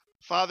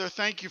Father,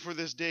 thank you for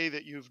this day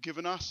that you've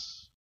given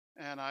us.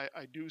 And I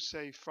do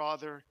say,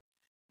 Father,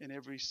 in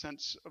every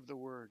sense of the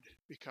word,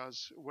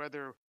 because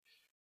whether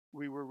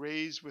we were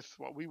raised with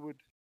what we would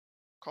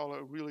call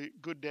a really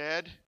good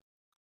dad,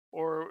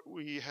 or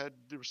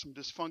there was some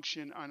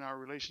dysfunction in our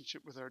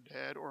relationship with our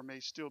dad, or may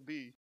still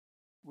be,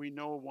 we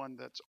know one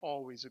that's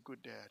always a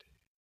good dad.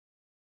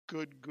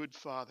 Good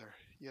Father.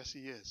 Yes,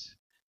 he is.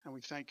 And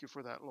we thank you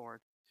for that,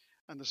 Lord.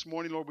 And this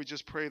morning, Lord, we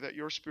just pray that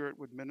your Spirit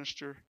would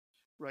minister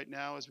right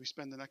now as we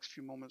spend the next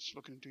few moments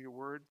looking into your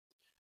word.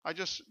 I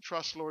just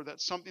trust, Lord,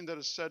 that something that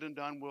is said and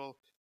done will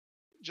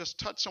just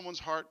touch someone's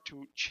heart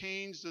to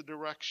change the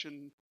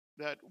direction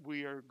that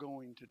we are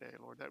going today,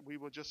 Lord. That we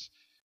would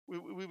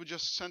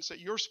just sense that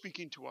you're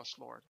speaking to us,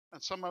 Lord,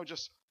 and somehow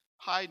just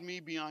hide me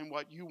behind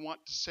what you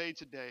want to say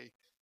today.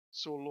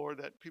 So, Lord,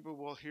 that people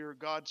will hear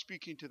God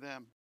speaking to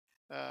them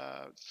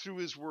through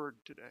his word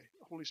today.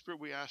 Holy Spirit,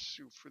 we ask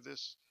you for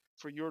this,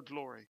 for your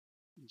glory.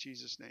 In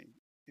Jesus' name,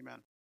 amen.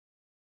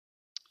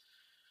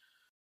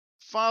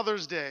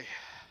 Father's Day.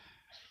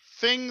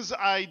 Things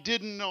I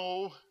didn't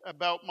know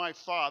about my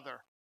father.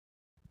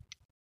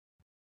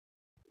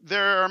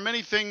 There are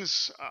many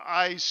things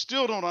I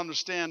still don't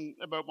understand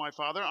about my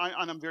father,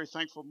 and I'm very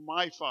thankful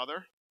my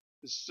father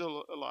is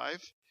still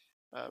alive.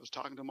 I was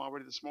talking to him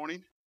already this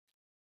morning.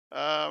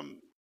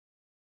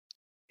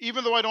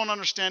 Even though I don't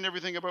understand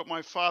everything about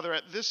my father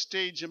at this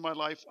stage in my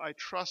life, I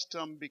trust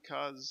him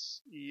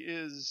because he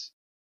is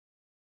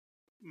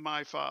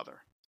my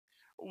father.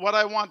 What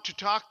I want to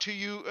talk to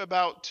you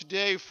about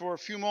today for a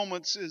few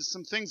moments is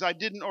some things I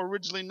didn't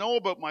originally know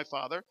about my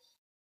father.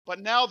 But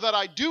now that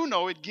I do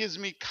know, it gives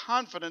me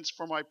confidence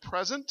for my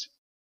present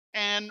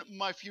and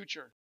my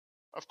future.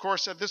 Of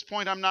course, at this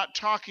point, I'm not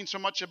talking so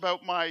much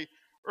about my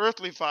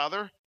earthly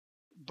father,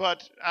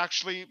 but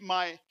actually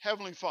my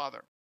heavenly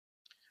father.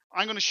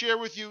 I'm going to share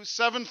with you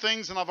 7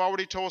 things, and I've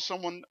already told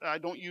someone I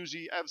don't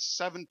usually have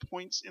 7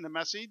 points in a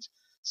message,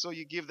 so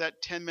you give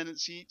that 10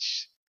 minutes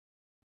each.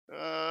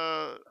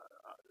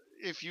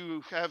 If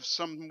you have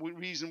some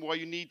reason why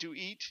you need to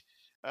eat,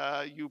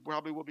 you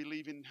probably will be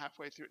leaving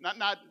halfway through.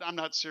 I'm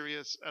not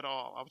serious at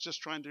all. I was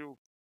just trying to.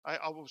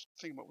 I was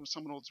thinking about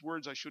some of those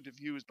words I should have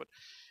used, but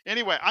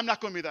anyway, I'm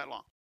not going to be that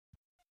long.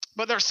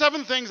 But there are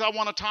 7 things I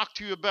want to talk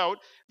to you about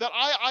that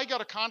I got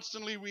to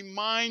constantly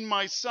remind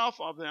myself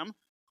of them,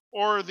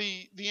 or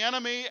the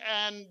enemy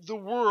and the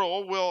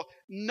world will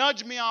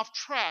nudge me off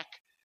track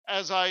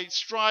as I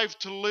strive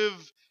to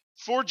live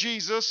for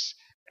Jesus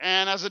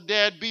and as a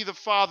dad be the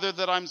father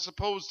that I'm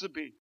supposed to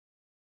be.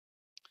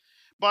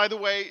 By the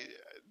way,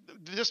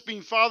 this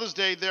being Father's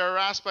Day, there are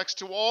aspects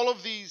to all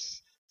of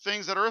these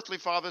things that earthly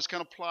fathers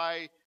can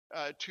apply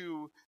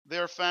to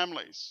their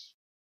families.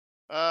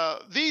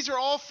 These are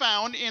all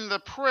found in the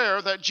prayer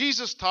that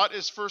Jesus taught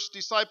his first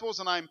disciples,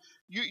 and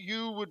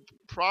you would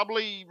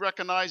probably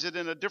recognize it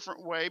in a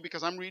different way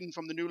because I'm reading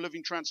from the New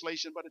Living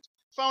Translation, but it's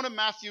found in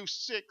Matthew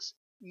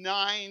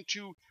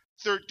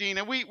 6:9-13,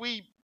 and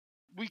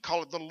we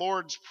call it the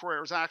Lord's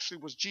Prayer. It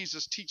actually was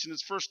Jesus teaching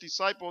his first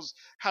disciples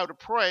how to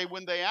pray.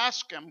 When they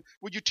asked him,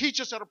 would you teach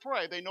us how to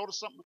pray? They noticed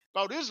something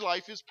about his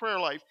life, his prayer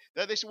life,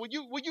 that they said, would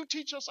you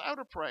teach us how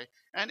to pray?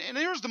 And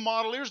here's the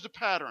model, here's the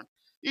pattern.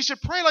 He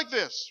said, pray like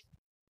this.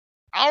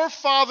 Our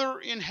Father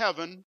in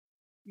heaven,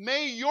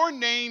 may your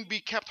name be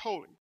kept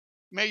holy.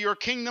 May your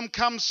kingdom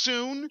come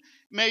soon.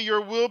 May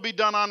your will be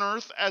done on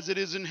earth as it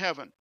is in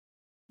heaven.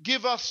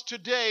 Give us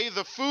today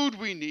the food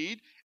we need,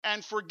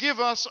 and forgive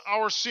us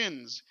our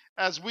sins,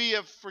 as we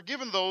have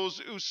forgiven those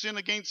who sin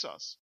against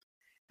us.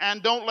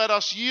 And don't let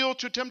us yield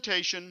to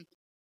temptation,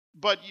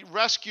 but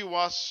rescue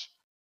us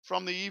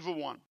from the evil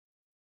one.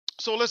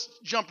 So let's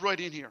jump right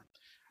in here.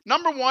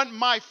 Number 1,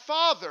 my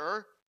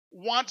Father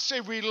wants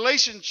a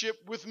relationship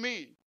with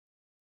me.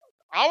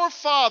 Our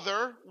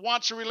Father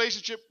wants a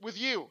relationship with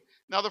you.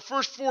 Now, the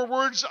first 4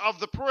 words of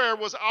the prayer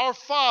was our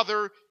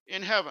Father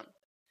in heaven.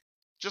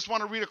 Just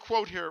want to read a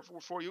quote here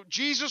for you.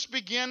 Jesus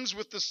begins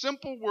with the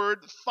simple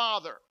word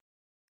Father.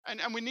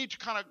 And we need to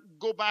kind of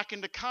go back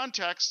into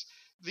context.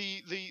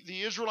 The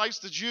Israelites,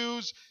 the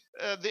Jews,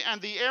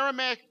 and the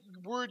Aramaic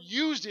word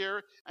used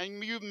here, and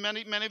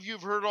many of you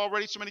have heard it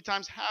already so many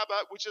times,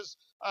 Haba, which is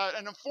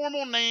an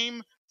informal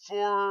name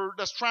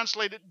that's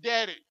translated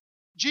daddy.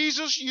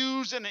 Jesus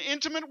used an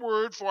intimate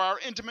word for our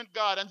intimate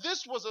God, and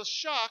this was a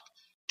shock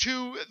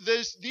to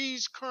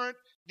these current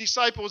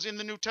disciples in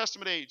the New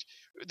Testament age.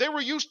 They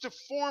were used to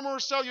former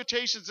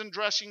salutations and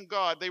addressing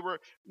God. They were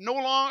no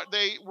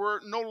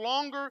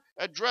longer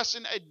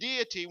addressing a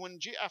deity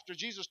after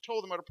Jesus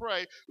told them how to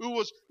pray, who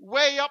was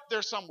way up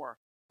there somewhere.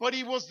 But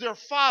he was their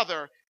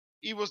father.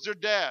 He was their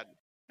dad.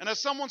 And as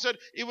someone said,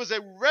 it was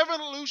a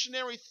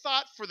revolutionary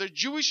thought for the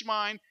Jewish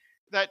mind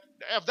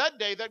of that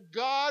day that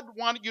God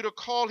wanted you to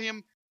call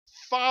him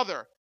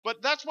Father.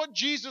 But that's what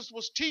Jesus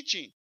was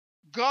teaching.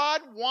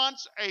 God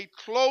wants a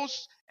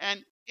close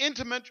and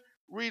intimate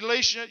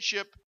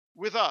relationship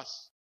with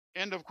us.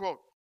 End of quote.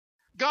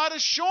 God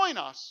is showing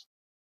us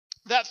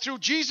that through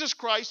Jesus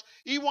Christ,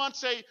 he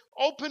wants a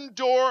open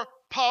door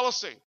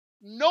policy.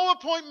 No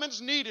appointments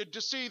needed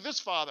to see this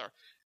Father.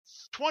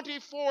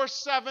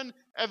 24/7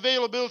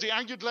 availability.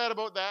 Aren't you glad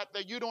about that?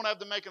 That you don't have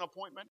to make an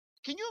appointment?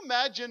 Can you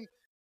imagine,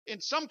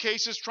 in some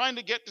cases, trying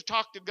to get to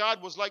talk to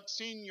God was like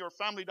seeing your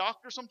family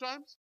doctor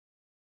sometimes?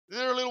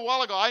 There a little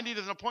while ago, I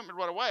needed an appointment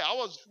right away.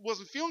 I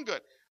wasn't feeling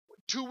good.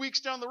 2 weeks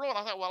down the road,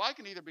 I thought, well, I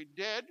can either be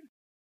dead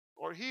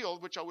or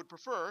healed, which I would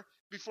prefer,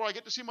 before I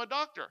get to see my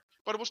doctor.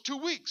 But it was 2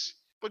 weeks.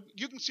 But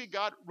you can see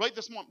God right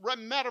this moment.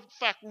 Matter of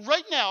fact,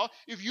 right now,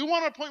 if you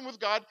want an appointment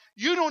with God,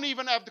 you don't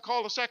even have to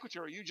call the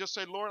secretary. You just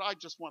say, Lord, I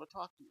just want to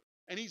talk to you.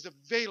 And he's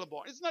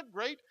available. Isn't that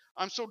great?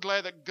 I'm so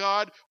glad that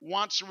God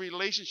wants a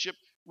relationship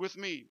with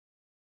me.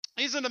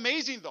 Isn't it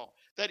amazing, though,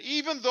 that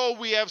even though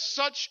we have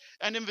such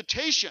an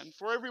invitation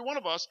for every one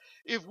of us,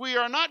 if we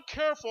are not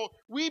careful,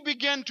 we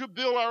begin to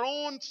build our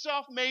own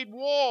self-made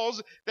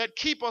walls that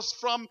keep us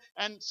from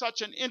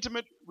such an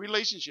intimate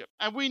relationship.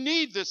 And we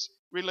need this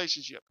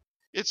relationship.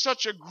 It's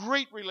such a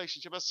great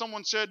relationship. As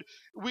someone said,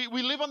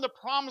 we live on the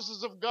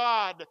promises of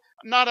God,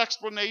 not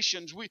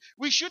explanations.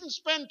 We shouldn't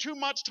spend too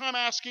much time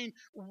asking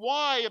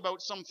why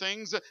about some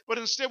things, but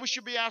instead we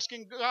should be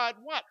asking God,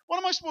 what? What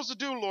am I supposed to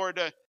do, Lord?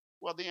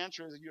 Well, the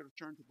answer is you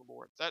turn to the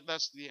Lord.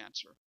 That's the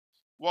answer.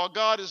 While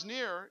God is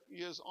near,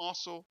 he is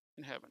also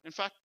in heaven. In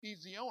fact,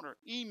 he's the owner.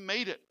 He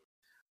made it.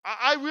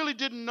 I really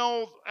didn't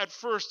know at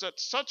first that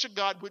such a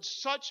God with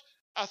such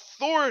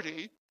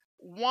authority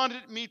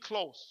wanted me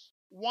close,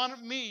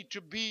 wanted me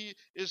to be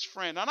his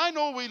friend. And I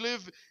know we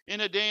live in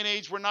a day and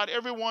age where not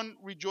everyone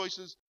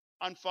rejoices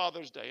on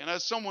Father's Day. And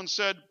as someone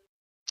said,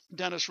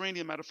 Dennis Rainey,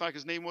 as a matter of fact,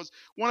 his name was,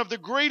 one of the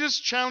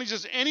greatest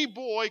challenges any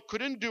boy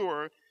could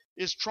endure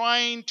is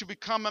trying to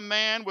become a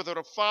man without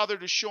a father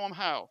to show him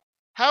how.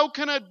 How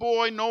can a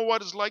boy know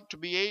what it's like to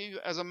behave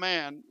as a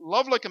man,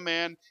 love like a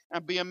man,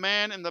 and be a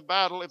man in the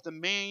battle if the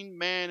main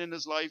man in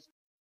his life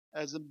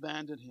has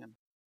abandoned him?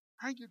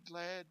 Aren't you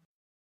glad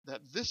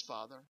that this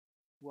Father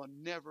will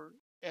never,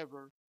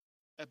 ever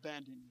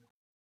abandon you?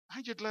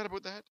 Aren't you glad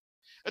about that?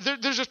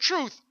 There's a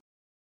truth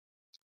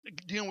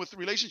dealing with the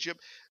relationship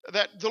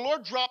that the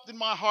Lord dropped in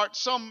my heart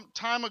some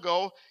time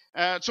ago.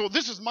 So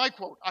this is my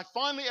quote. I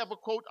finally have a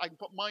quote. I can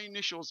put my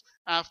initials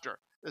after.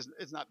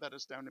 It's not that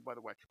astounding, by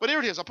the way. But here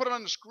it is. I'll put it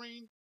on the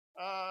screen.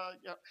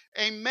 Yeah.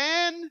 A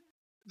man,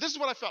 this is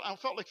what I felt. I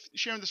felt like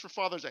sharing this for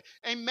Father's Day.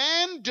 A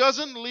man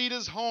doesn't lead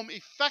his home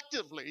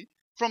effectively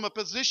from a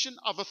position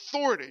of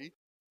authority,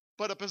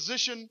 but a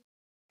position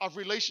of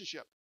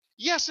relationship.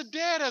 Yes, a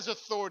dad has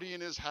authority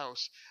in his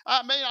house.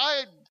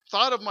 I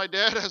thought of my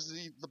dad as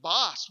the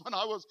boss when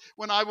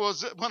I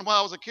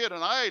was a kid,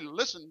 and I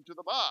listened to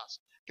the boss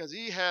because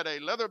he had a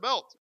leather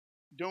belt.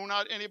 Do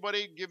not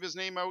anybody give his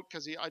name out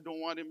because I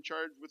don't want him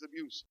charged with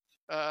abuse.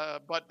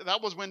 But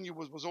that was when it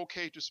was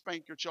okay to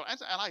spank your children,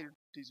 and I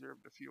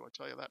deserved a few. I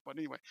tell you that. But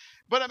anyway,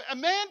 but a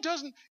man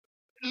doesn't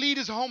lead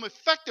his home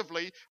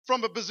effectively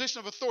from a position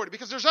of authority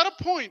because there's at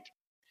a point.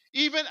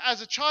 Even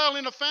as a child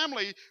in a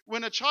family,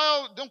 when a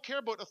child don't care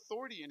about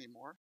authority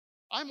anymore,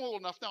 I'm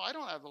old enough now, I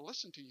don't have to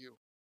listen to you.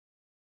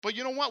 But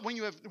you know what? When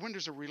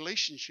there's a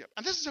relationship,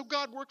 and this is how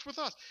God works with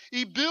us.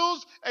 He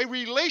builds a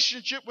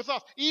relationship with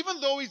us,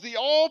 even though he's the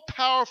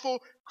all-powerful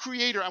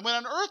creator. And when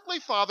an earthly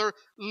father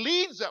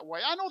leads that way,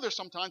 I know there's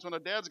sometimes when a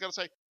dad's got to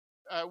say,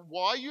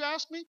 why you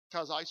ask me?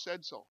 Because I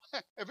said so.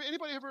 Have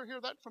anybody ever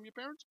hear that from your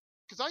parents?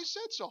 Because I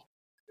said so.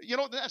 You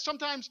know,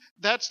 sometimes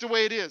that's the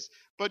way it is.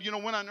 But, you know,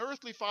 when an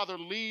earthly father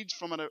leads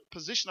from a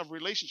position of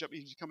relationship,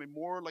 he's becoming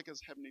more like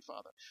his heavenly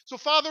Father. So,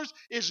 fathers,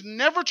 it's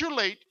never too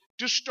late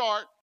to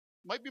start.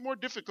 Might be more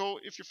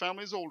difficult if your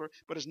family is older,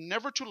 but it's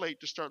never too late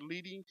to start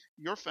leading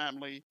your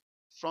family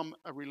from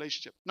a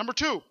relationship. Number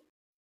 2,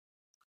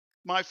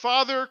 my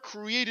Father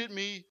created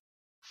me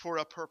for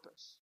a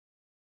purpose.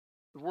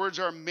 The words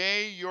are,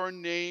 may your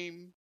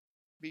name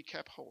be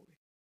kept holy.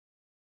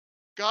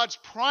 God's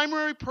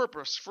primary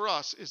purpose for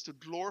us is to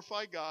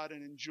glorify God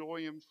and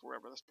enjoy him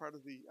forever. That's part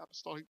of the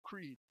Apostolic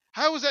Creed.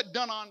 How is that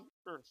done on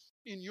earth,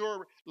 in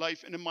your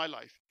life and in my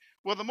life?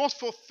 Well, the most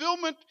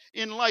fulfillment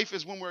in life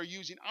is when we're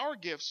using our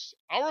gifts,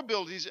 our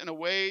abilities in a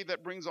way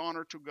that brings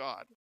honor to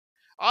God.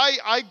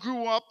 I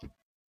grew up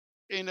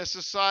in a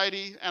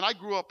society, and I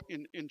grew up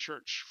in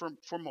church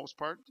for most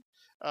part,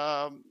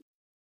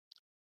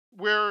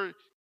 where,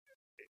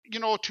 you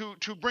know,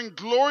 to bring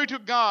glory to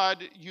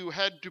God, you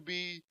had to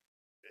be,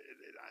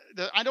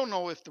 I don't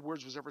know if the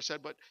words was ever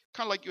said, but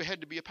kind of like you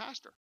had to be a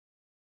pastor.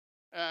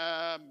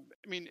 I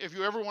mean, if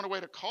you ever went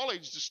away to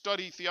college to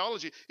study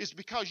theology, it's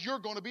because you're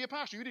going to be a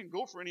pastor. You didn't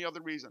go for any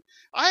other reason.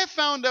 I have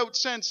found out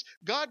since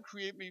God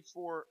created me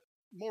for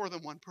more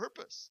than one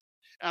purpose.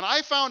 And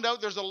I found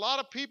out there's a lot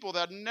of people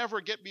that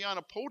never get beyond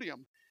a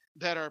podium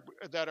that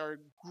are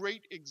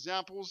great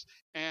examples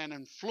and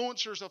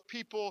influencers of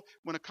people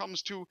when it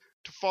comes to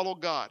follow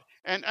God.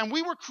 And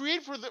we were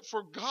created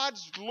for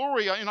God's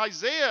glory. In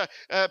Isaiah,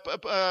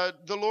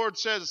 the Lord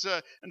says,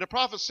 and the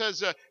prophet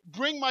says,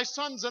 bring my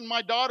sons and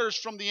my daughters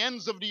from the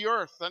ends of the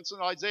earth. That's in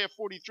Isaiah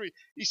 43.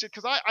 He said,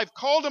 because I've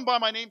called them by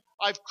my name.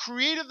 I've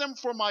created them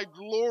for my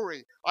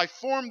glory. I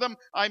formed them.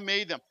 I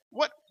made them.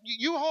 What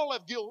you all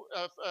have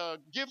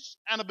gifts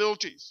and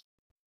abilities.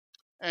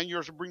 and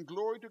you're to bring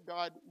glory to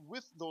God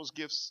with those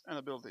gifts and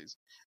abilities.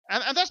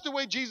 And that's the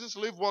way Jesus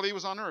lived while he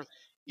was on earth.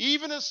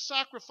 Even his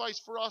sacrifice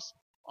for us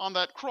on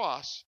that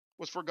cross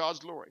was for God's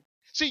glory.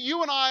 See,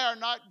 you and I are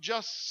not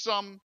just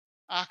some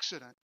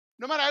accident.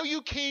 No matter how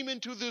you came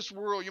into this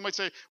world, you might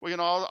say,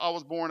 well, I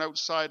was born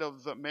outside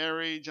of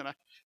marriage, and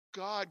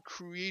God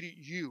created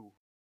you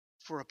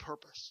for a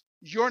purpose.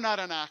 You're not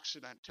an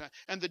accident.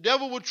 And the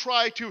devil would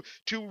try to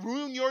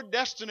ruin your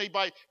destiny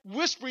by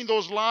whispering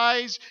those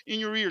lies in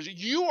your ears.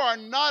 You are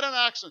not an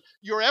accident.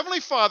 Your Heavenly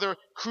Father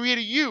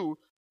created you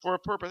for a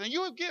purpose. And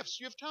you have gifts.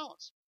 You have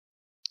talents.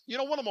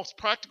 One of the most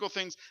practical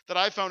things that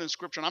I found in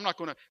Scripture, and I'm not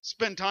going to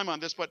spend time on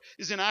this, but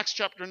is in Acts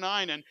chapter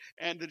 9,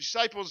 and the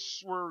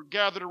disciples were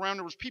gathered around.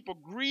 There was people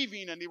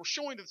grieving, and they were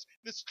showing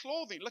this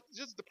clothing. Look,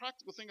 this is the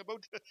practical thing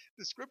about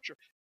the Scripture.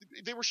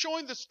 They were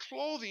showing this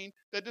clothing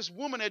that this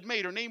woman had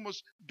made. Her name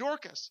was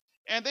Dorcas,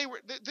 and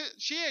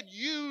she had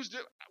used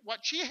what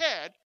she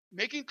had,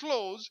 making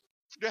clothes,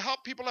 to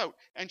help people out,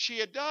 and she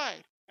had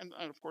died. And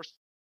of course,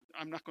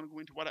 I'm not going to go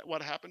into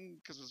what happened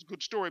because it's a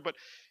good story, but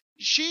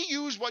she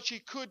used what she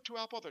could to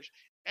help others.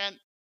 And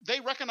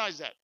they recognized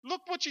that.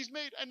 Look what she's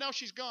made, and now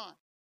she's gone.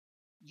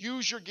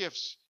 Use your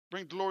gifts.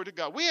 Bring glory to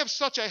God. We have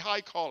such a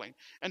high calling,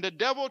 and the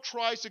devil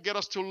tries to get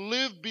us to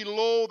live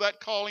below that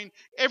calling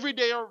every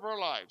day of our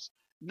lives.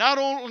 Not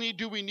only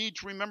do we need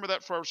to remember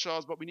that for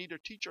ourselves, but we need to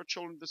teach our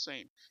children the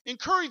same.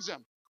 Encourage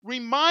them.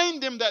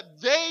 Remind them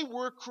that they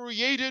were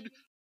created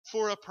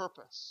for a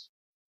purpose.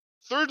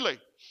 Thirdly,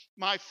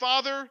 my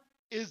Father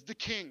is the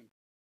King.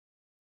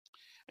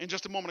 In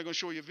just a moment, I'm going to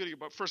show you a video,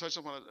 but first I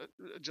just want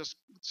to just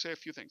say a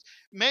few things.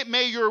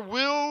 May your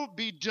will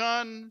be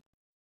done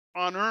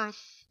on earth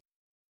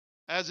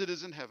as it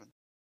is in heaven.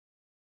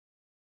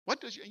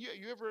 What does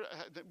you ever,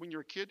 when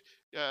you're a kid,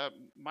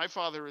 my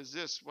father is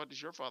this, what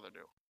does your father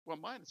do? Well,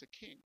 mine is a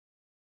king.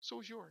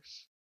 So is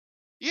yours.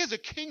 He has a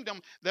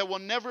kingdom that will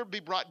never be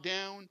brought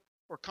down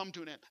or come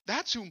to an end.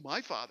 That's who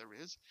my Father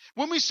is.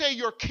 When we say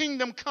your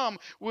kingdom come,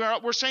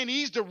 we're saying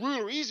he's the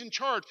ruler, he's in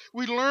charge.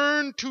 We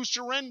learn to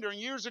surrender. And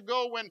years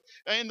ago, when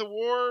in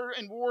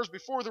wars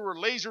before there were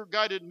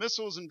laser-guided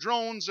missiles and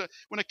drones,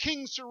 when a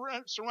king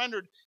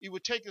surrendered, he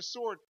would take his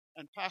sword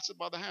and pass it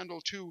by the handle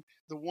to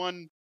the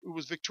one who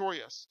was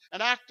victorious.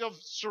 An act of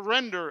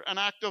surrender, an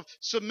act of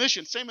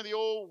submission. Same in the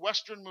old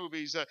Western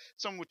movies.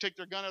 Someone would take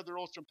their gun out of their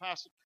holster and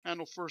pass the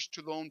handle first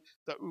to the one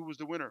who was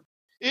the winner.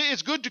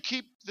 It's good to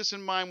keep this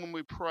in mind when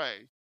we pray,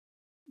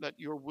 that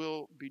your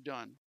will be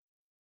done.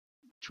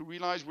 To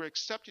realize we're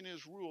accepting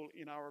his rule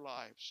in our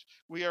lives.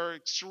 We are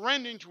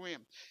surrendering to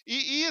him.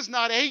 He is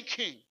not a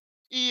king.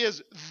 He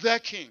is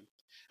the king.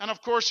 And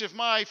of course, if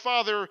my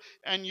Father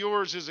and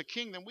yours is a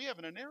king, then we have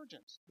an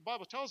inheritance. The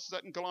Bible tells us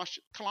that in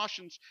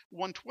Colossians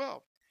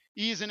 1:12.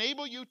 He has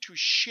enabled you to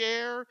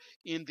share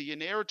in the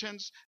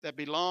inheritance that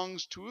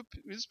belongs to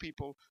his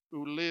people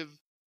who live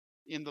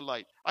in the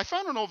light. I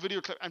found an old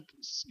video clip, and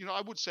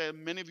I would say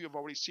many of you have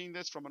already seen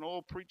this, from an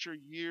old preacher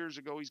years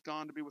ago. He's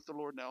gone to be with the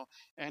Lord now,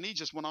 and he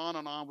just went on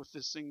and on with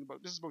this thing.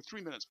 This is about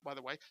 3 minutes, by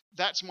the way.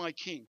 That's my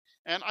king,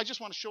 and I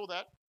just want to show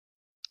that,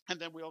 and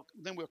then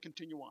we'll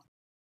continue on.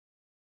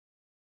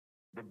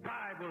 The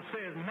Bible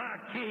says my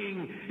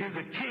king is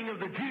the king of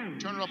the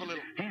Jews. Turn it up a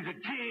little. He's a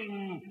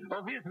king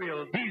of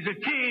Israel. He's a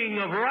king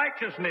of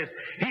righteousness.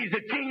 He's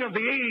the king of the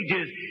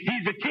ages.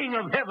 He's the king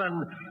of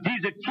heaven.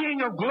 He's the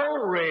king of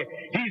glory.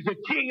 He's the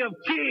king of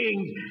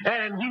kings.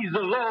 And he's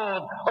the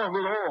Lord of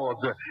lords.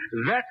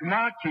 That's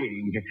my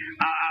king.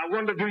 I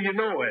wonder, do you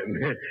know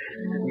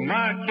him?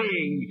 My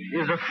king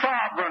is a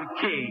sovereign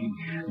king.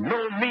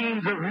 No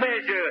means of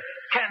measure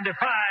can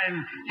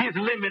define his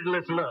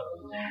limitless love.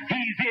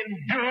 He's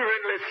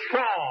enduringly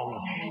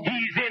strong.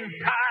 He's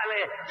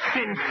entirely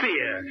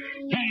sincere.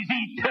 He's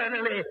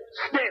eternally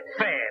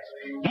steadfast.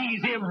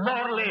 He's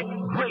immortally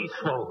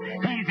graceful.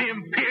 He's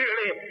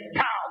imperially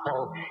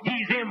powerful.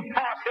 He's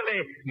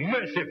impartially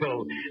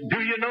merciful.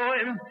 Do you know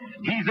him?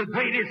 He's the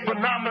greatest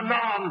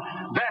phenomenon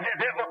that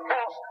has ever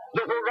crossed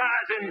the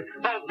horizon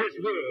of this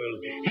world.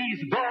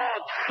 He's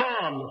God's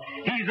Son.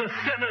 He's a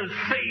sinner's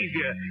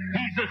Savior.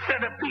 He's the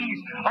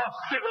centerpiece of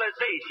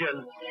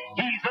civilization.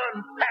 He's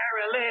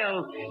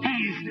unparalleled.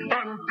 He's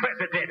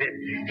unprecedented.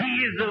 He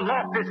is the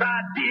loftiest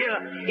idea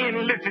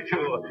in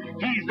literature.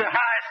 He's the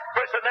highest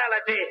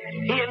personality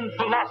in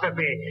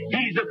philosophy.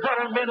 He's the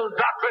fundamental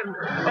doctrine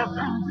of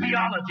true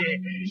theology.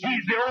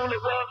 He's the only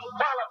one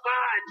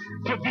qualified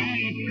to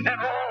be an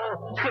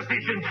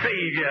all-sufficient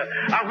Savior.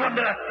 I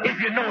wonder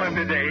if you know him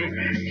today.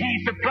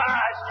 He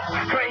supplies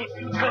strength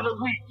for the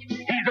weak.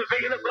 He's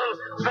available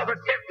for the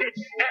tempted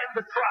and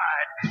the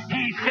tried.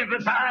 He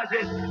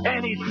sympathizes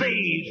and he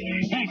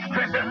saves. He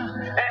strengthens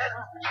and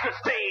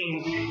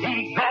sustains.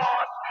 He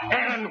guards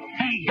and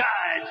he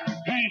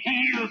guides. He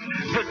heals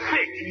the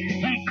sick.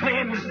 He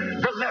cleanses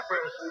the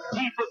lepers.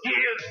 He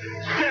forgives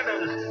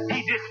sinners. He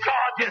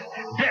discharges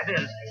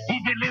debtors.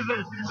 He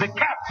delivers the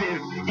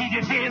captive. He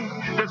defends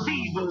the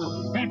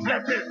feeble. He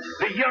blesses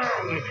the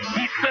young.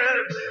 He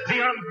serves the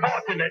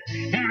unfortunate.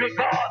 He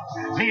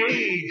regards the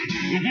aged.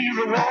 He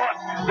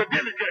rewards the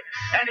diligent.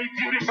 And he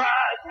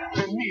beautifies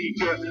the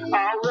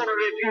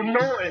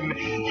him.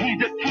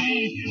 He's a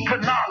key to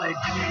knowledge.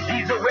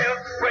 He's a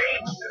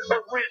wellspring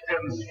of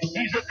wisdom.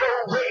 He's a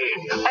doorway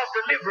of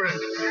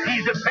deliverance.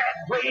 He's a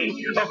pathway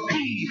of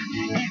peace.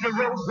 He's a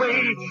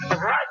roadway of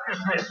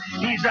righteousness.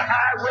 He's a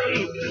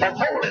highway of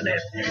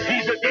holiness.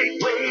 He's a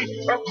gateway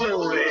of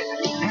glory.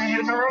 Do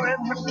you know him?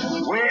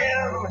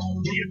 Well,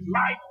 his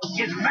life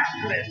is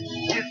matchless.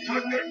 His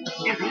goodness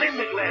is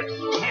limitless.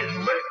 His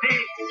mercy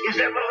is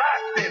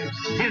everlasting.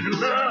 His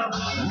love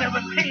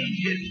never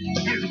changes.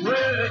 His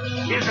word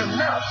is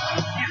enough.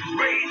 His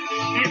grace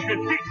is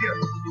sufficient.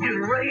 His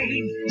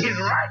reign is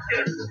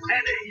righteous.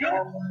 And his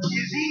yoke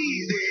is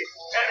easy.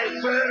 And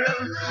his burden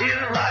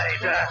is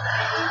light.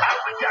 I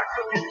wish I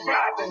could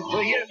describe him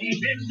for you.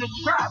 He's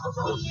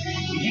indescribable.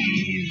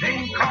 He's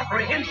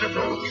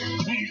incomprehensible.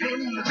 He's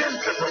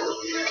invincible.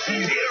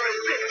 He's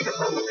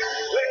irresistible.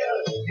 Well,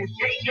 you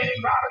can't get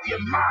him out of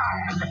your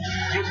mind.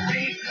 You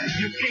see,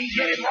 you can't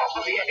get him off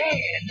of your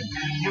head.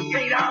 You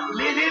can't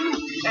outlive him,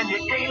 and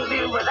you can't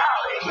live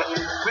without him.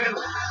 Well,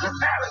 the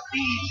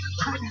Pharisees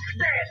couldn't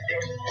stand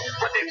it,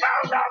 but they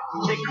found out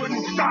they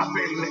couldn't stop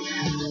him.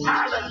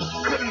 Pilate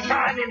couldn't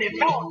find any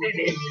fault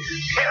in him.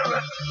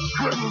 Herod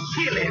couldn't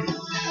kill him.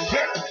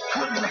 Death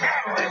couldn't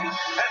handle him,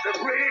 and the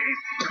grave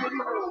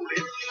couldn't hold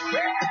him.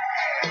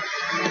 Yeah!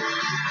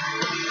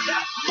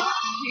 That's my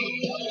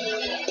king.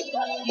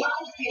 That's my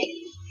king.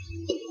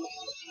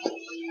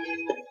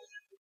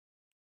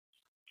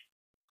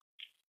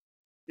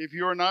 If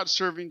you're not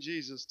serving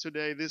Jesus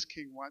today, this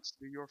king wants to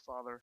be your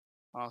father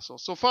also.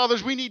 So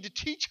fathers, we need to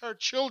teach our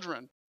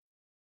children,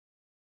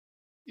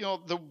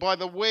 by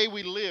the way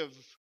we live,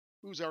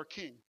 who's our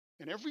king.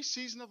 In every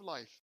season of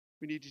life,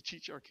 we need to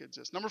teach our kids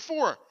this. Number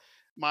 4,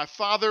 my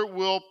Father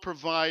will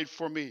provide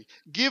for me.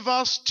 Give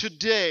us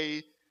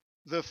today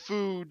the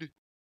food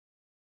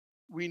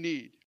we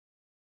need.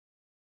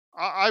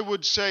 I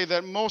would say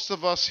that most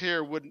of us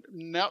here would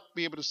not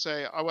be able to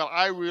say, well,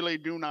 I really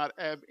do not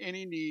have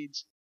any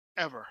needs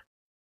ever.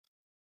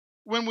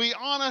 When we are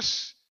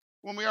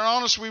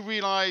honest, we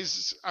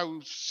realize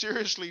how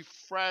seriously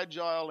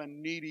fragile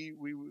and needy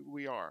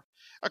we are.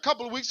 A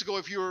couple of weeks ago,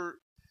 if you were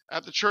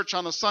at the church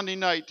on a Sunday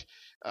night,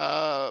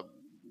 the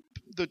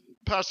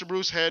Pastor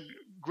Bruce had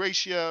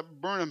Gracia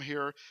Burnham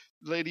here,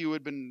 the lady who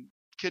had been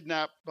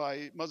kidnapped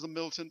by Muslim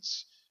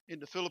militants in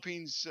the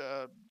Philippines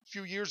a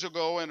few years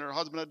ago, and her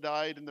husband had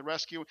died in the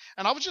rescue.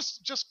 And I was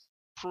just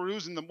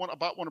perusing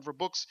about one of her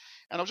books,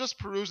 and I was just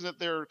perusing it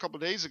there a couple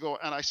of days ago,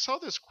 and I saw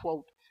this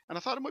quote, and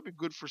I thought it might be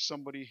good for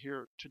somebody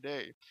here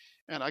today.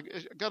 And I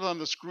got it on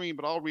the screen,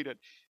 but I'll read it.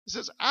 It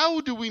says, how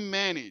do we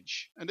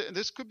manage, and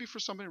this could be for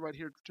somebody right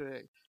here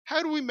today,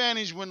 how do we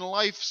manage when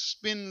life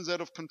spins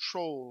out of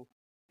control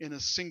in a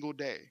single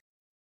day?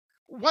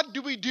 What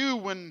do we do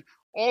when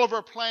all of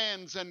our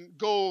plans and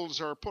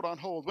goals are put on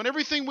hold, when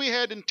everything we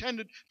had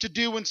intended to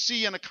do and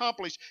see and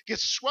accomplish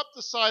gets swept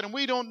aside and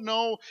we don't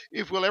know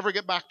if we'll ever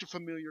get back to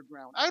familiar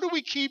ground? How do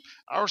we keep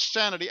our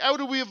sanity? How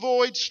do we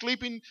avoid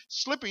slipping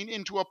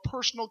into a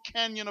personal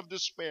canyon of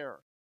despair?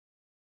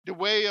 The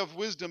way of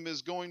wisdom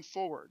is going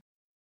forward.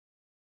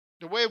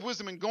 The way of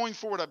wisdom in going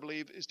forward, I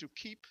believe, is to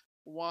keep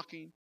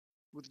walking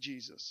with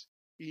Jesus.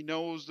 He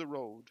knows the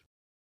road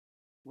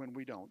when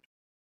we don't.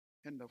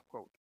 End of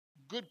quote.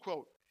 Good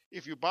quote.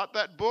 If you bought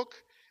that book,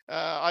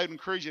 I'd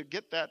encourage you to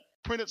get that,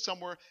 print it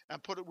somewhere,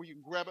 and put it where you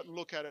can grab it and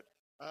look at it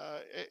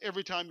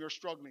every time you're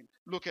struggling.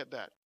 Look at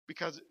that,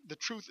 because the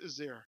truth is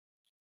there.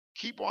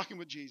 Keep walking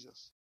with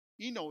Jesus.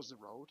 He knows the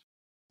road,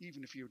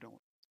 even if you don't.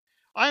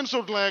 I am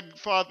so glad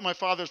my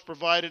Father's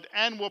provided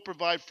and will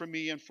provide for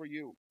me and for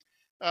you.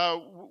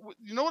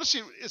 You notice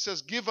it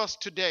says, give us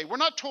today. We're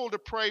not told to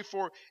pray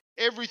for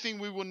everything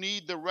we will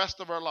need the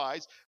rest of our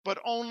lives, but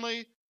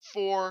only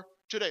for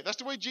today. That's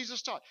the way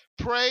Jesus taught.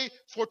 Pray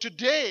for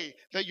today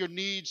that your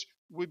needs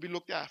will be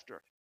looked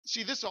after.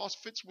 See, this all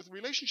fits with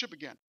relationship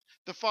again.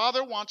 The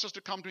Father wants us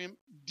to come to Him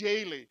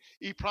daily.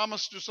 He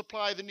promised to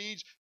supply the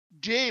needs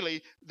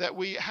daily that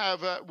we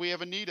have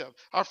a need of.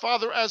 Our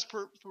Father has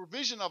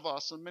provision of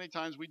us, and many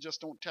times we just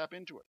don't tap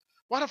into it.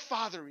 What a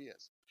Father He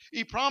is.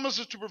 He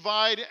promises to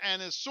provide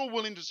and is so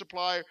willing to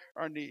supply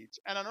our needs.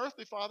 And an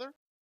earthly Father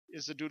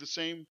is to do the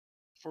same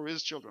for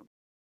His children.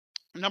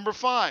 Number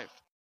 5,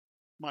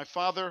 my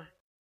Father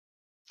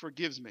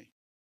forgives me.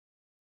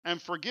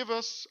 And forgive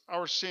us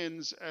our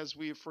sins as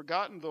we have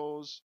forgotten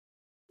those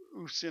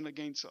who sin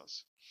against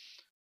us.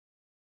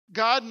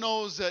 God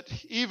knows that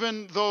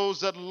even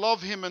those that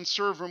love Him and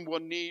serve Him will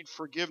need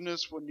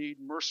forgiveness, will need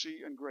mercy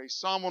and grace.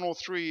 Psalm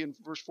 103 and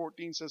verse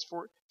 14 says,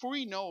 For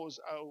He knows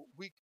how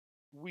weak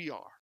we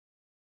are.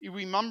 He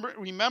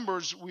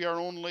remembers we are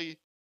only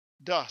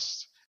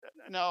dust.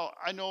 Now,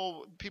 I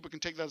know people can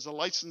take that as a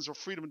license or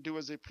freedom to do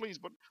as they please,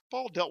 but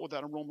Paul dealt with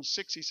that in Romans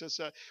 6. He says,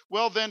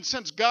 well then,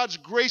 since God's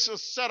grace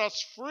has set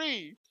us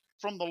free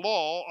from the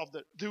law of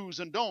the do's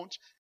and don'ts,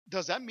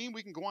 does that mean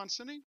we can go on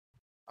sinning?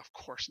 Of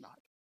course not.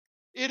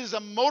 It is a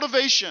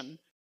motivation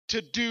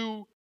to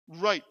do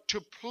right,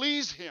 to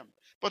please Him,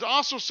 but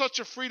also such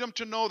a freedom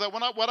to know that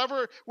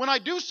when I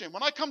do sin,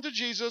 when I come to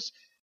Jesus,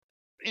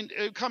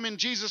 come in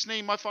Jesus'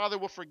 name, my Father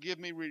will forgive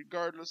me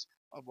regardless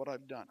of what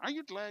I've done. Are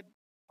you glad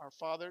our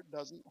Father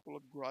doesn't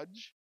hold a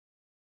grudge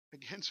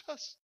against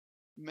us?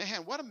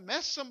 Man, what a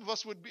mess some of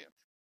us would be.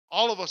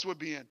 All of us would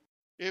be in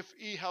if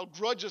he held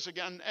grudges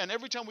again. And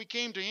every time we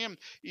came to him,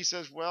 he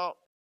says, well,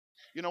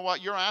 you know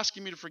what? You're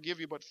asking me to forgive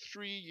you, but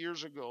 3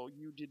 years ago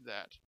you did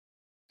that.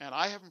 And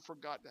I haven't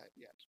forgot that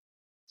yet.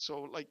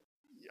 So,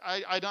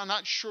 I'm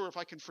not sure if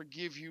I can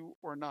forgive you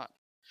or not.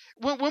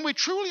 When we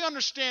truly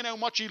understand how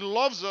much he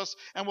loves us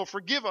and will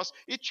forgive us,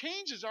 it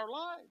changes our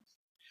lives.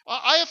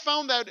 I have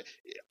found that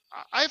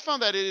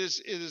it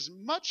is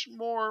much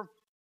more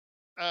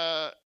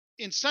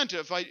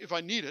incentive, if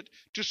I need it,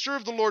 to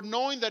serve the Lord,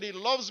 knowing that he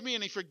loves me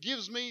and he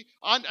forgives me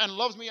and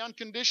loves me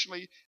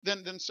unconditionally,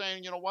 than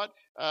saying, you know what,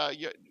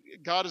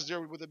 God is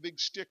there with a big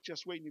stick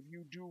just waiting. If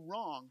you do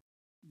wrong,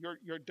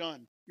 you're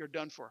done. You're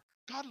done for.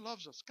 God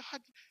loves us. God,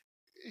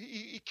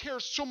 he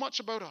cares so much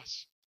about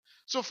us.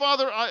 So,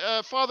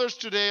 fathers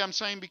today, I'm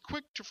saying, be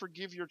quick to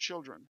forgive your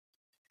children.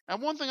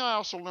 And one thing I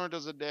also learned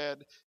as a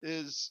dad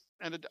is,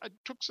 and it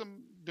took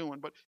some doing,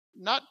 but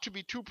not to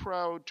be too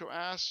proud to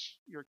ask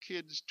your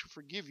kids to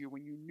forgive you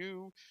when you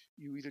knew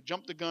you either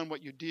jumped the gun,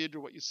 what you did or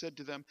what you said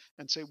to them,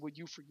 and say, would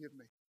you forgive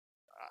me?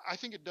 I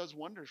think it does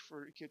wonders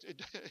for kids.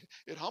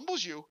 It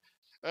humbles you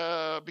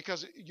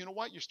because you know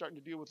what? You're starting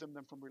to deal with them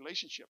then from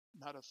relationship,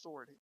 not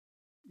authority.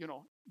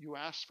 You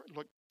ask for,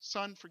 look,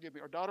 son, forgive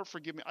me, or daughter,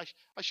 forgive me.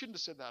 I shouldn't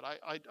have said that.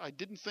 I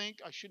didn't think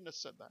I shouldn't have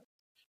said that.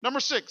 Number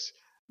 6,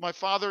 my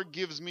Father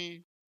gives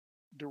me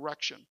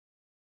direction.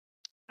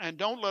 And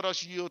don't let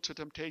us yield to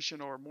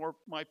temptation, or more,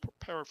 my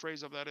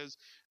paraphrase of that is,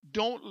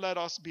 don't let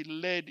us be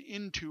led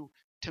into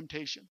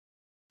temptation.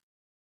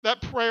 That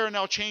prayer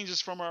now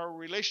changes from our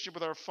relationship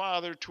with our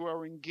Father to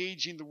our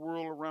engaging the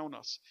world around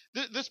us.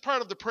 This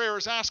part of the prayer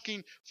is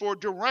asking for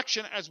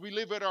direction as we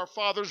live at our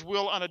Father's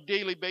will on a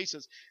daily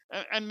basis.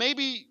 And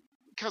maybe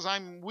because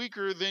I'm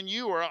weaker than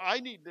you, or I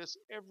need this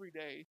every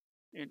day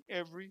in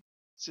every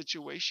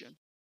situation.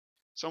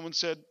 Someone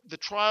said, the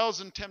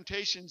trials and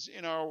temptations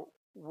in our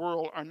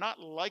world are not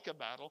like a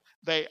battle.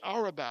 They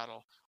are a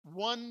battle,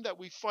 one that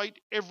we fight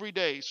every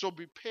day. So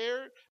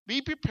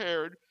be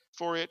prepared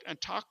for it,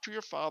 and talk to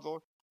your Father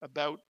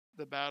about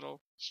the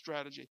battle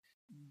strategy.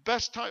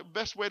 Best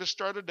way to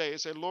start a day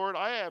is say, Lord,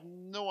 I have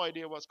no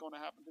idea what's going to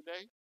happen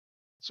today.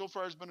 So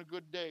far it's been a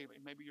good day.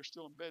 Maybe you're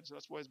still in bed, so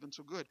that's why it's been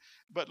so good.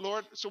 But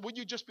Lord, so would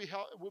you just be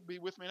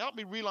with me and help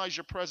me realize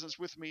your presence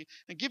with me,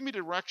 and give me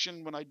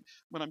direction when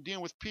I'm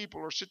dealing with people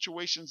or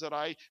situations that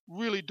I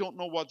really don't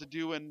know what to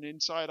do, and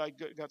inside I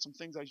got some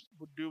things I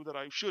would do that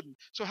I shouldn't.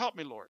 So help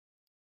me, Lord.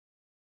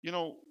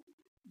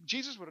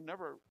 Jesus would have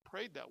never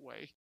prayed that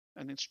way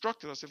and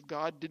instructed us if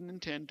God didn't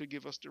intend to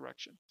give us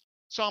direction.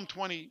 Psalm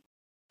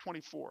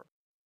 20:24.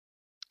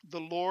 The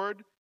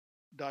Lord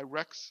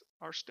directs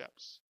our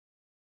steps.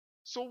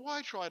 So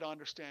why try to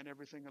understand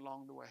everything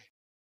along the way?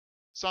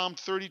 Psalm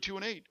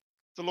 32:8.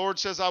 The Lord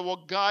says, I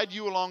will guide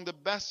you along the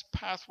best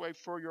pathway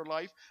for your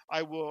life.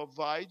 I will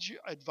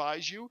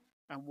advise you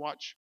and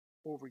watch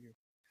over you.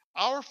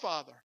 Our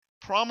Father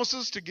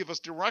promises to give us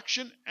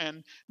direction,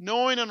 and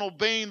knowing and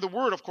obeying the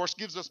word, of course,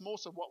 gives us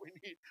most of what we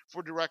need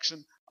for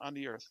direction on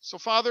the earth. So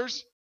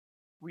fathers,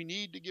 we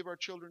need to give our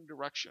children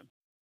direction.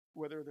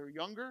 Whether they're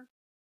younger,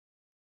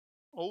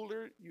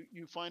 older,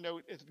 you find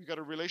out if you've got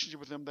a relationship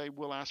with them, they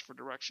will ask for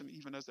direction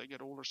even as they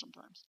get older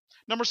sometimes.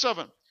 Number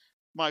 7,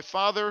 my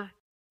Father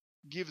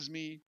gives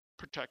me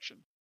protection,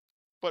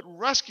 but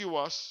rescue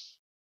us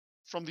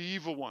from the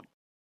evil one.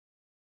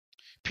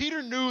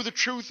 Peter knew the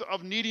truth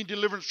of needing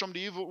deliverance from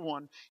the evil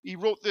one. He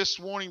wrote this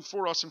warning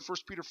for us in 1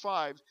 Peter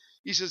 5.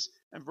 He says,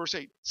 in verse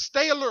 8,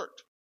 stay alert,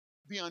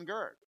 be on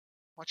guard,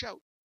 watch out.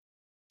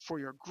 For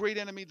your great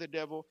enemy, the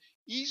devil,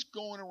 he's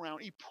going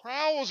around, he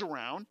prowls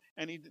around,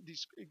 and he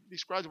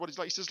describes what he's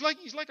like. He says,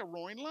 he's like a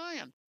roaring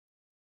lion,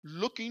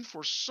 looking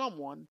for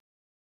someone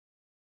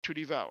to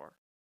devour.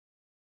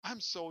 I'm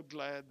so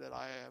glad that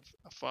I have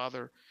a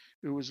Father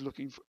who is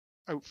looking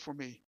out for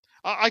me.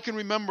 I can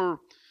remember,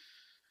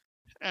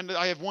 and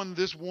I have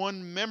this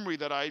one memory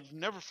that I've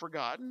never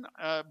forgotten,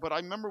 but I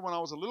remember when I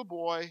was a little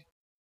boy,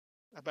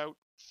 about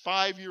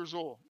 5 years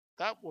old.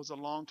 That was a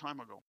long time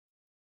ago.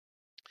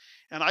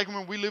 And I can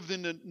remember we lived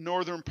in the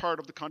northern part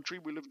of the country.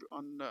 We lived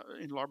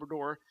in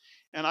Labrador.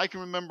 And I can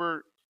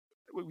remember,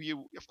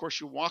 of course,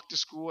 you walk to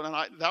school. And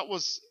that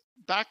was,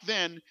 back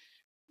then,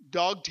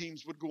 dog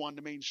teams would go on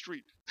the main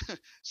street.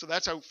 So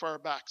that's how far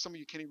back. Some of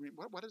you can't even,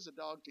 what is a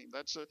dog team?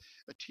 That's a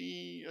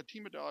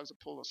team of dogs that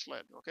pull a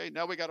sled. Okay,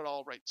 now we got it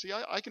all right. See,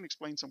 I can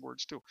explain some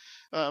words too.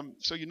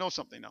 So you know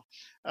something now.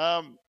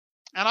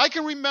 And I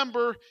can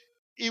remember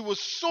it was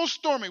so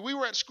stormy. We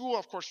were at school,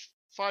 of course,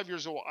 5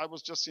 years old. I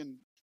was just in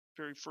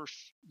very first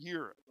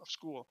year of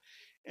school,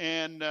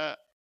 and I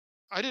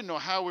didn't know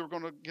how we were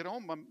going to get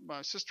home,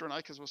 my sister and I,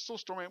 because it was so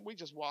stormy. We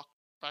just walked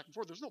back and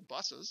forth. There's no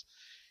buses,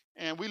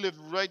 and we lived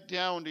right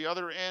down the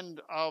other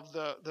end of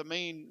the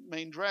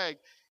main drag,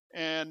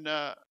 and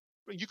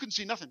you couldn't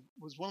see nothing.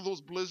 It was one of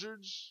those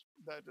blizzards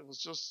that it was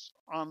just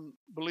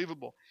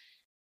unbelievable.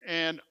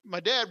 And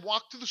my dad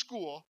walked to the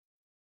school,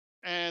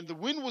 And the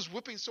wind was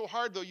whipping so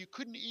hard, though, you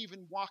couldn't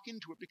even walk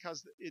into it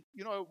because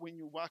when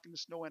you walk in the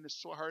snow and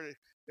it's so hard,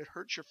 it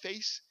hurts your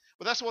face.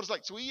 But that's what it's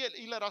like. So he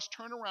let us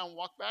turn around and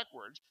walk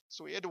backwards.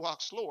 So we had to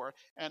walk slower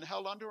and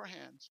held onto our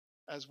hands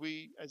as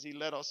he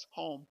led us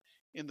home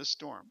in the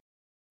storm.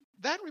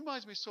 That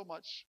reminds me so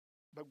much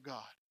about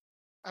God,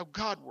 how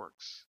God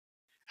works,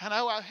 and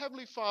how our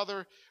Heavenly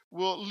Father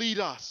will lead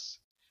us.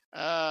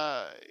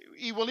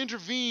 He will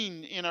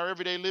intervene in our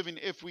everyday living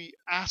if we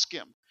ask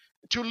Him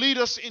to lead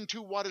us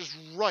into what is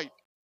right,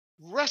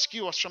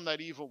 rescue us from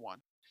that evil one.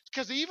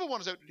 Because the evil one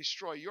is out to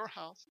destroy your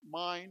health,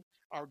 mine,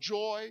 our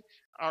joy,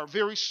 our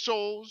very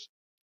souls.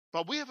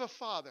 But we have a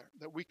Father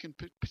that we can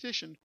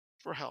petition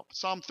for help.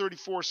 Psalm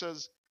 34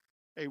 says,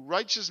 a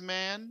righteous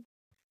man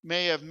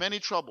may have many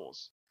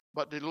troubles,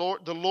 but the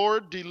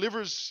Lord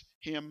delivers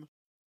him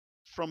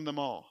from them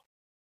all.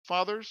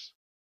 Fathers,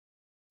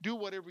 do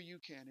whatever you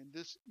can in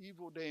this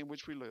evil day in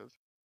which we live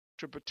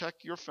to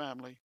protect your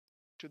family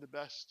to the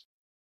best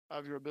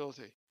of your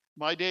ability.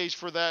 My days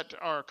for that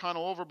are kind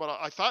of over, but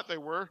I thought they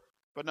were.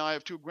 But now I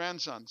have two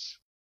grandsons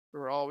who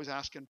are always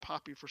asking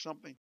Poppy for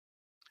something.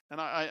 And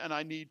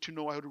I need to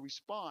know how to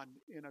respond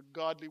in a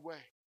godly way.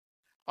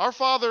 Our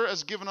Father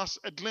has given us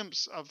a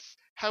glimpse of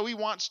how He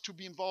wants to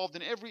be involved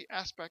in every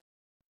aspect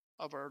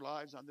of our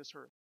lives on this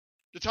earth.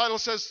 The title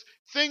says,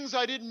 Things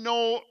I Didn't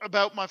Know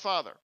About My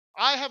Father.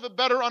 I have a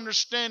better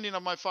understanding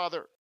of my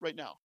Father right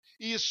now.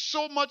 He is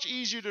so much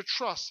easier to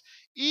trust,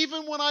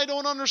 even when I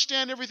don't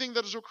understand everything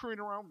that is occurring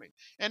around me.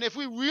 And if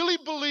we really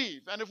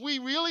believe, and if we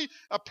really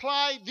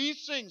apply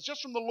these things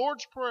just from the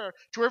Lord's Prayer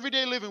to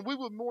everyday living, we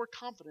will be more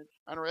confident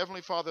in our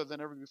Heavenly Father than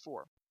ever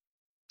before.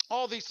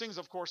 All these things,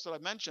 of course, that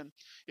I've mentioned,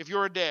 if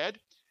you're a dad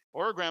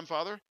or a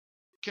grandfather,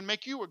 can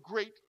make you a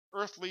great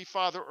earthly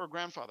father or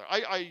grandfather.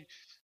 I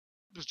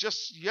was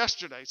just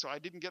yesterday, so I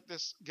didn't get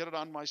it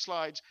on my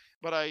slides,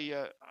 but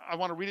I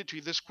want to read it to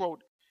you, this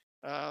quote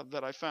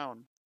that I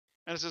found.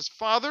 And it says,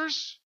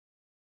 fathers,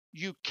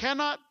 you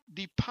cannot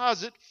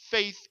deposit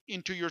faith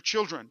into your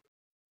children.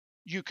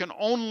 You can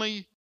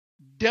only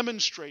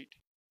demonstrate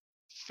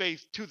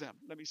faith to them.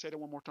 Let me say that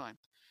one more time.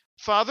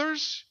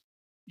 Fathers,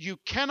 you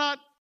cannot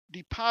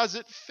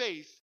deposit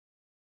faith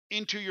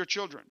into your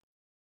children.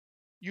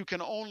 You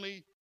can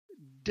only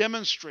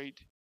demonstrate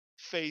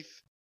faith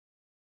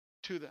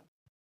to them.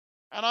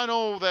 And I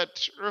know that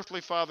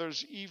earthly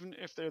fathers, even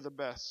if they're the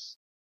best,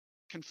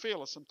 can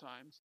fail us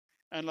sometimes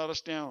and let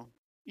us down,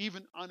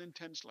 even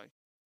unintentionally.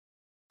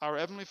 Our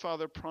Heavenly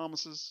Father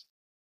promises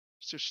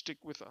to stick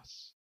with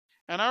us.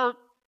 And our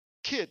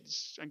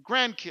kids and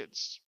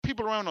grandkids,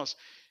 people around us,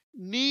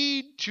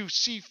 need to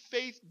see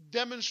faith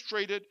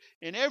demonstrated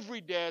in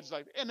every dad's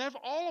life, and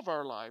all of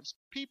our lives.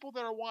 People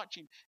that are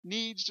watching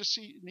need to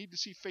see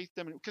faith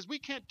demonstrated, because we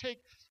can't take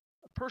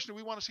a person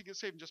we want to see get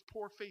saved and just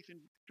pour faith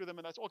into them,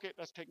 and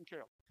that's taken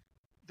care of.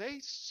 They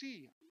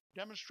see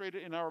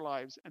demonstrated in our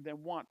lives and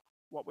then want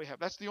what we have.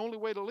 That's the only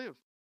way to live.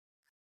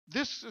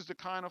 This is the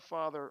kind of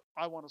Father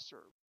I want to serve,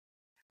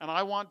 and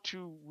I want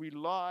to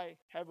rely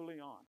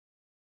heavily on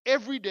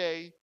every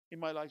day in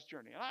my life's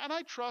journey. And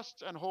I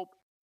trust and hope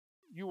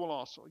you will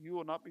also. You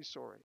will not be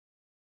sorry.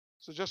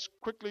 So just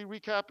quickly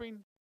recapping,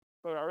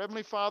 but our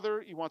Heavenly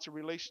Father, He wants a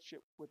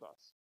relationship with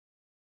us.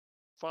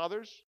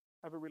 Fathers,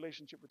 have a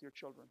relationship with your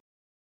children.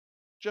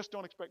 Just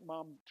don't expect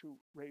mom to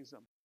raise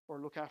them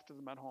or look after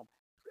them at home.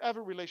 Have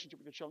a relationship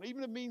with your children.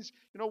 Even if it means,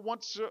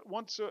 once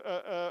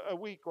a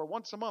week or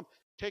once a month,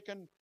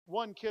 taking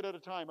one kid at a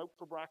time out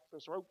for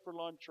breakfast or out for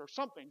lunch or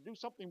something. Do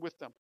something with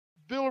them.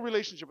 Build a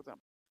relationship with them.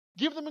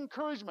 Give them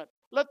encouragement.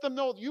 Let them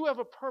know you have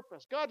a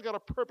purpose. God's got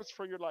a purpose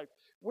for your life.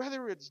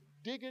 Whether it's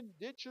digging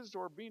ditches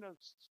or being an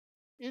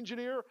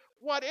engineer,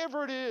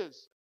 whatever it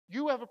is,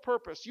 you have a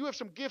purpose. You have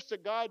some gifts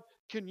that God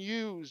can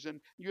use, and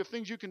you have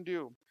things you can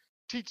do.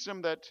 Teach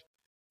them that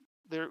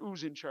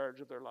who's in charge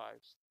of their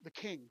lives. The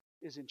King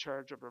is in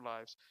charge of their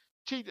lives.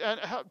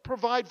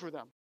 Provide for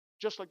them,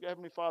 just like the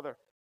Heavenly Father.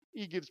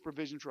 He gives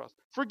provision for us.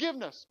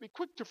 Forgiveness. Be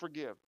quick to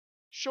forgive.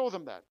 Show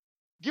them that.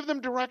 Give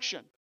them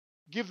direction.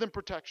 Give them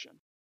protection.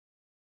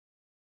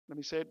 Let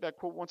me say that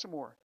quote once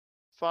more.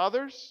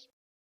 Fathers,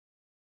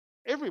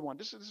 everyone,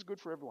 this is good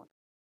for everyone.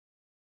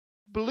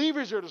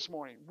 Believers here this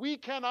morning, we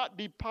cannot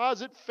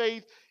deposit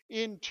faith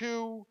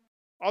into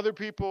other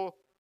people.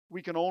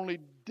 We can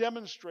only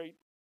demonstrate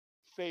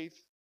faith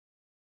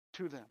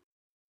to them.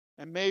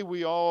 And may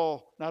we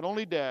all, not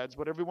only dads,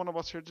 but every one of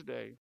us here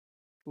today,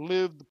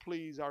 live to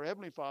please our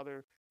Heavenly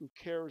Father who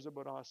cares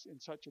about us in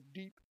such a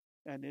deep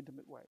and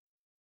intimate way.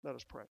 Let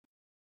us pray.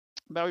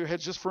 Bow your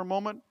heads just for a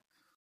moment.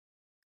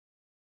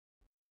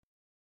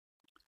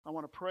 I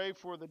want to pray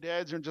for the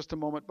dads in just a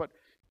moment, but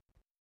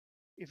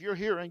if you're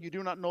here and you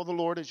do not know the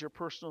Lord as your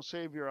personal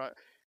Savior,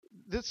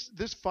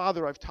 this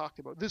Father I've talked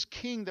about, this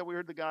King that we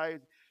heard the guy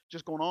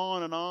just going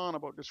on and on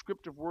about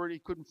descriptive word, he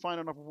couldn't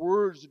find enough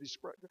words to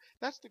describe.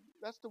 That's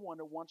the one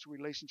that wants a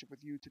relationship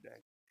with you today.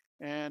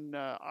 And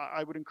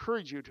I would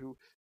encourage you to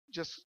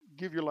just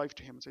give your life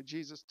to him and say,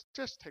 Jesus,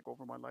 just take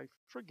over my life.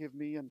 Forgive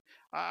me. And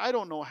I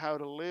don't know how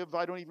to live.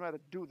 I don't even know how to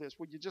do this.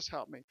 Would you just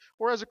help me?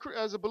 Or as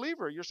a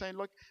believer, you're saying,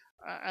 look,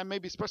 and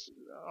maybe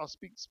I'll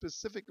speak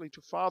specifically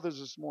to fathers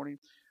this morning.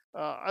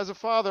 As a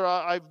father,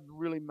 I've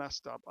really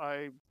messed up.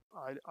 I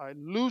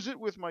lose it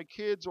with my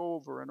kids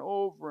over and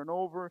over and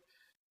over.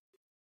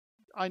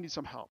 I need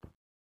some help.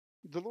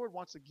 The Lord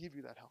wants to give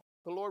you that help.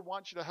 The Lord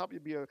wants you to help you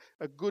be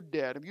a good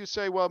dad. If you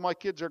say, well, my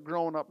kids are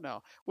growing up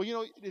now. Well, you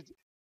know,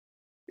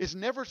 it's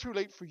never too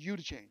late for you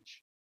to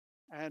change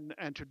and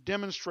to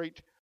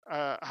demonstrate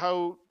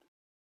how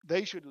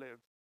they should live.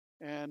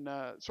 And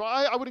so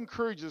I would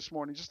encourage you this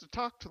morning just to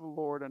talk to the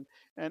Lord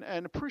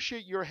and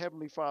appreciate your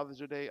Heavenly Father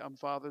today on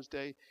Father's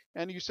Day.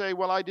 And you say,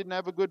 well, I didn't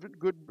have a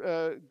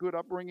good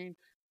upbringing.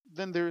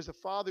 Then there is a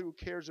Father who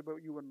cares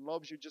about you and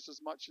loves you just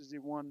as much as the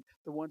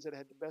ones that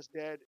had the best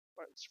dad,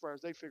 as far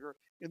as they figure,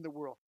 in the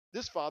world.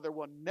 This Father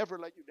will never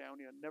let you down.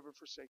 He'll never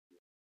forsake you.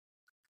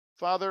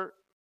 Father,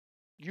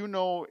 you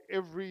know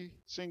every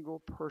single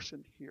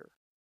person here.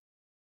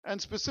 And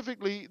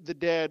specifically the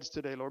dads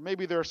today, Lord.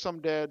 Maybe there are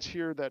some dads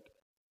here that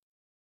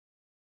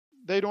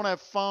they don't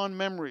have fond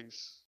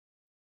memories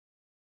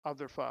of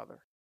their father.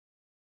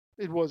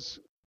 It was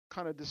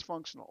kind of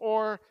dysfunctional.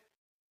 Or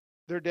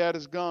their dad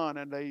is gone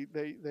and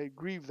they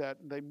grieve that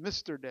and they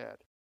miss their dad.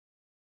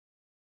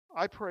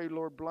 I pray,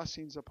 Lord,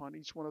 blessings upon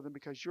each one of them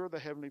because you're the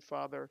Heavenly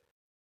Father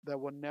that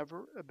will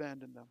never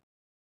abandon them.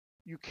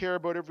 You care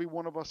about every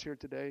one of us here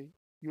today.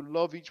 You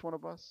love each one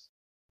of us.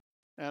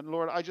 And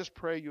Lord, I just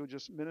pray you'll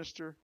just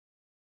minister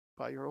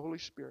by your Holy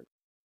Spirit.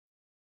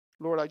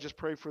 Lord, I just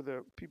pray for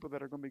the people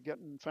that are going to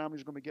be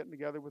families are going to be getting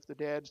together with the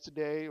dads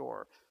today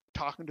or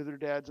talking to their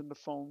dads on the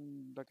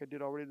phone like I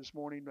did already this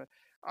morning. But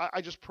I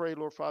just pray,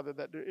 Lord Father,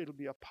 that it'll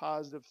be a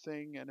positive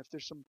thing. And if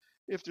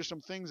there's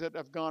some things that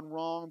have gone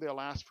wrong,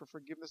 they'll ask for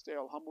forgiveness.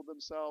 They'll humble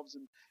themselves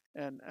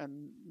and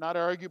not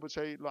argue, but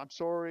say, I'm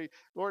sorry.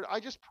 Lord,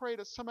 I just pray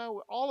that somehow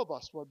all of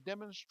us will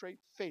demonstrate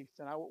faith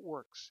and how it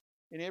works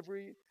in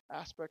every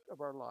aspect of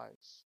our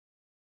lives.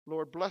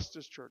 Lord, bless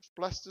this church,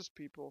 bless this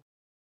people,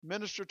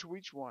 minister to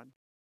each one,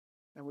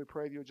 and we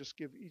pray that you'll just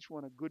give each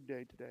one a good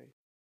day today.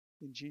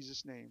 In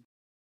Jesus' name,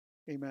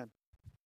 amen.